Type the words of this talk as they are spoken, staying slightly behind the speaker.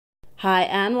Hi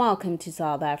and welcome to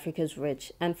South Africa's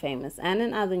Rich and Famous. And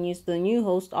in other news, the new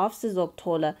host of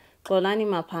Sizokthola, Xolani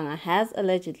Maphanga, has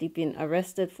allegedly been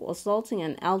arrested for assaulting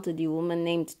an elderly woman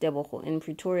named Debogo in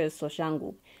Pretoria's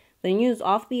Soshanguve. The news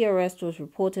of the arrest was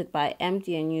reported by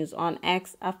MDN News on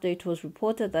X after it was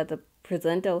reported that the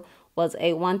presenter was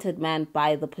a wanted man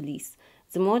by the police.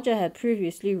 Zimoja had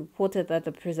previously reported that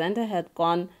the presenter had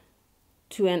gone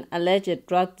to an alleged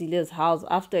drug dealer's house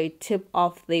after a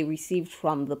tip-off they received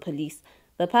from the police.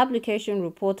 The publication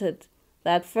reported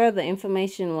that further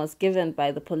information was given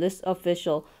by the police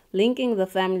official linking the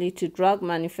family to drug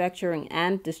manufacturing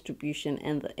and distribution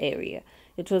in the area.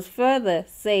 It was further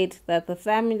said that the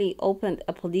family opened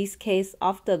a police case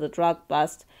after the drug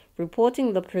bust,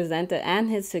 reporting the presenter and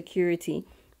his security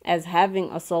as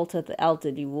having assaulted the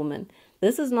elderly woman.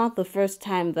 This is not the first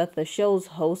time that the show's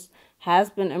host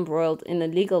has been embroiled in a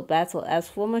legal battle, as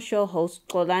former show host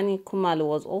Xolani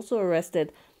was also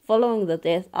arrested following the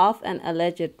death of an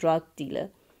alleged drug dealer.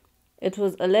 It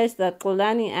was alleged that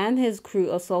Xolani and his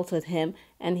crew assaulted him,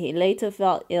 and he later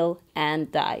fell ill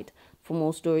and died. For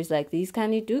more stories like these,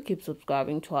 kindly do keep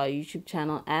subscribing to our YouTube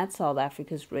channel at South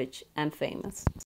Africa's Rich and Famous.